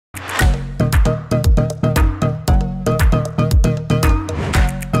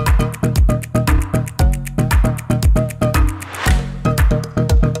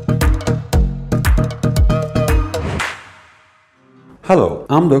Hello,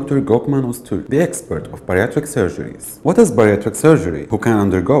 I'm Dr. Gökmen Öztürk, the expert of bariatric surgeries. What is bariatric surgery? Who can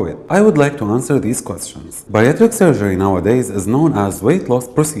undergo it? I would like to answer these questions. Bariatric surgery nowadays is known as weight loss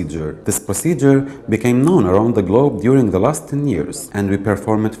procedure. This procedure became known around the globe during the last 10 years, and we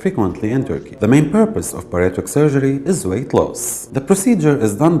perform it frequently in Turkey. The main purpose of bariatric surgery is weight loss. The procedure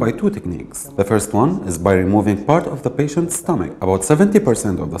is done by two techniques. The first one is by removing part of the patient's stomach, about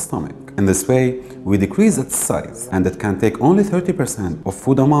 70% of the stomach. In this way, we decrease its size, and it can take only 30% of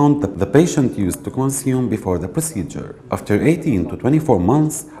food amount that the patient used to consume before the procedure. After 18 to 24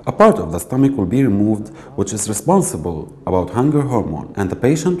 months, a part of the stomach will be removed, which is responsible about hunger hormone, and the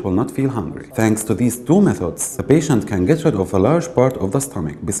patient will not feel hungry. Thanks to these two methods, the patient can get rid of a large part of the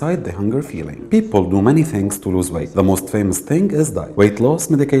stomach beside the hunger feeling. People do many things to lose weight. The most famous thing is diet, weight loss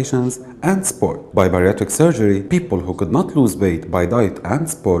medications, and sport. By bariatric surgery, people who could not lose weight by diet and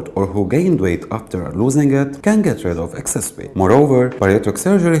sport, or who gained weight after losing it, can get rid of excess weight. Moreover, bariatric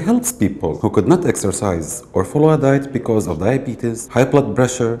surgery helps people who could not exercise or follow a diet because of diabetes, high blood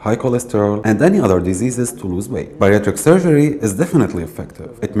pressure, high cholesterol, and any other diseases to lose weight. Bariatric surgery is definitely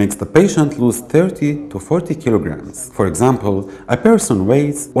effective. It makes the patient lose 30 to 40 kilograms. For example, a person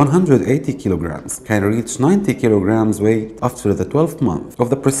weighs 180 kilograms can reach 90 kilograms weight after the 12th month of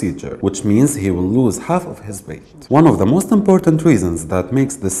the procedure, which means he will lose half of his weight. One of the most important reasons that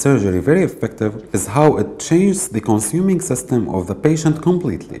makes this surgery very effective is how it changes the consuming system of the patient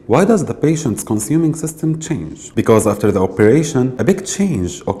completely. Why does the patient's consuming system change? Because after the operation, a big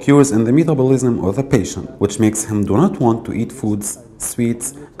change occurs in the metabolism of the patient, which makes him do not want to eat foods,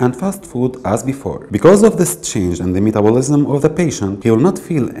 sweets, and fast food as before. Because of this change in the metabolism of the patient, he will not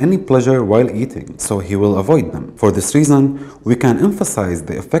feel any pleasure while eating, so he will avoid them. For this reason, we can emphasize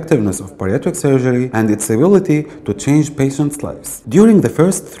the effectiveness of bariatric surgery and its ability to change patients' lives. During the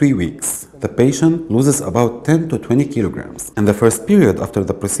first 3 weeks, the patient loses about 10 to 20 kilograms. In the first period after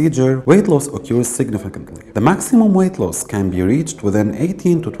the procedure, weight loss occurs significantly. The maximum weight loss can be reached within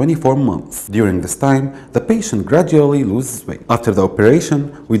 18 to 24 months. During this time, the patient gradually loses weight. After the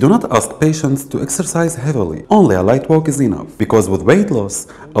operation, we do not ask patients to exercise heavily. Only a light walk is enough, because with weight loss,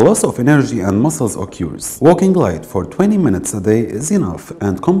 a loss of energy and muscles occurs. Walking light for 20 minutes a day is enough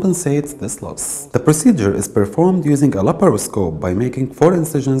and compensates this loss. The procedure is performed using a laparoscope by making 4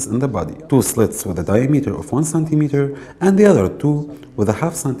 incisions in the body. 2 slits with a diameter of 1 centimeter and the other 2 with a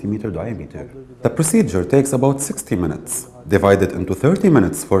half centimeter diameter. The procedure takes about 60 minutes, divided into 30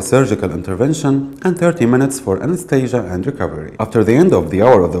 minutes for surgical intervention and 30 minutes for anesthesia and recovery. After the end of the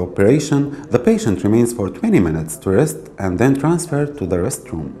hour of the operation, the patient remains for 20 minutes to rest and then transferred to the rest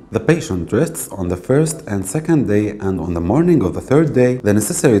room. The patient rests on the first and second day, and on the morning of the third day, the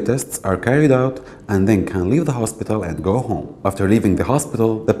necessary tests are carried out and then can leave the hospital and go home. After leaving the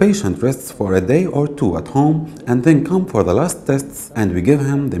hospital, the patient rests for a day or 2 at home and then come for the last tests, and we give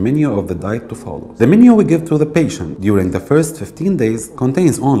him the menu of the diet to follow. The menu we give to the patient during the first 15 days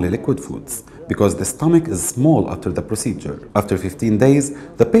contains only liquid foods, because the stomach is small after the procedure. After 15 days,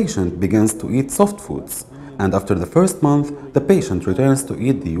 the patient begins to eat soft foods, and after the first month, the patient returns to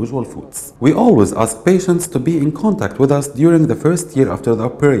eat the usual foods. We always ask patients to be in contact with us during the first year after the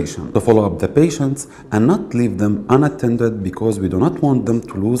operation, to follow up the patients and not leave them unattended, because we do not want them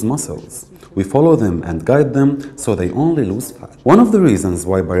to lose muscles. We follow them and guide them so they only lose fat. One of the reasons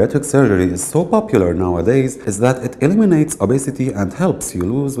why bariatric surgery is so popular nowadays is that it eliminates obesity and helps you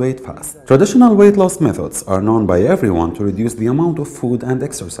lose weight fast. Traditional weight loss methods are known by everyone to reduce the amount of food and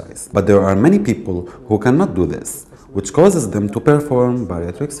exercise, but there are many people who cannot do this, which causes them to perform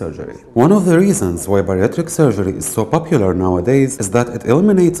bariatric surgery. One of the reasons why bariatric surgery is so popular nowadays is that it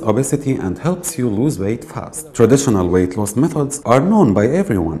eliminates obesity and helps you lose weight fast. Traditional weight loss methods are known by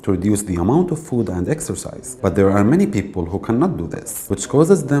everyone to reduce the amount of food and exercise, but there are many people who cannot do this, which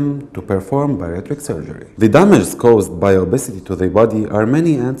causes them to perform bariatric surgery. The damage caused by obesity to the body are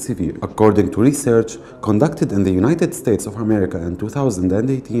many and severe. According to research conducted in the United States of America in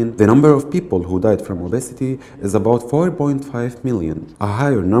 2018, the number of people who died from obesity is about 4.5 million, a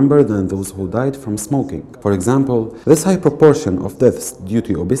higher number than those who died from smoking. For example, this high proportion of deaths due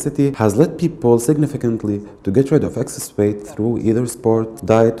to obesity has led people significantly to get rid of excess weight through either sport,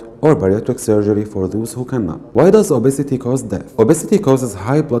 diet, or bariatric surgery for those who cannot. Why does obesity cause death? Obesity causes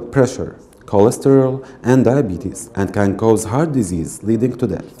high blood pressure, cholesterol, and diabetes, and can cause heart disease leading to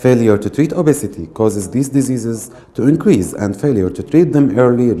death. Failure to treat obesity causes these diseases to increase, and failure to treat them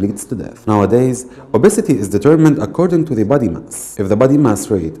early leads to death. Nowadays, obesity is determined according to the body mass. If the body mass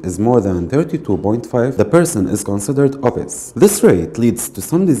rate is more than 32.5, the person is considered obese. This rate leads to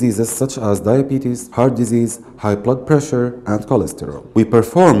some diseases such as diabetes, heart disease, high blood pressure, and cholesterol. We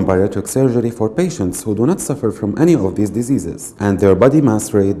perform bariatric surgery for patients who do not suffer from any of these diseases, and their body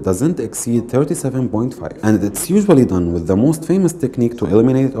mass rate doesn't exceed 37.5, and it's usually done with the most famous technique to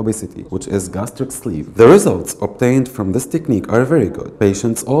eliminate obesity, which is gastric sleeve. The results obtained from this technique are very good.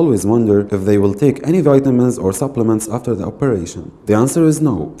 Patients always wonder if they will take any vitamins or supplements after the operation. The answer is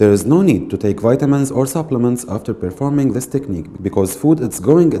no. There is no need to take vitamins or supplements after performing this technique because food is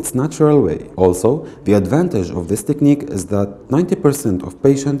going its natural way. Also, the advantage of this technique is that 90% of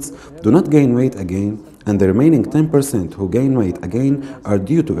patients do not gain weight again, and the remaining 10% who gain weight again are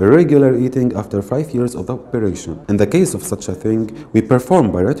due to irregular eating after 5 years of the operation. In the case of such a thing, we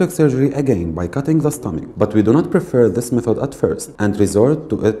perform bariatric surgery again by cutting the stomach, but we do not prefer this method at first and resort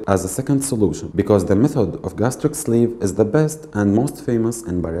to it as a second solution because the method of gastric sleeve is the best and most famous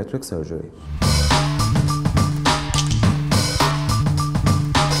in bariatric surgery.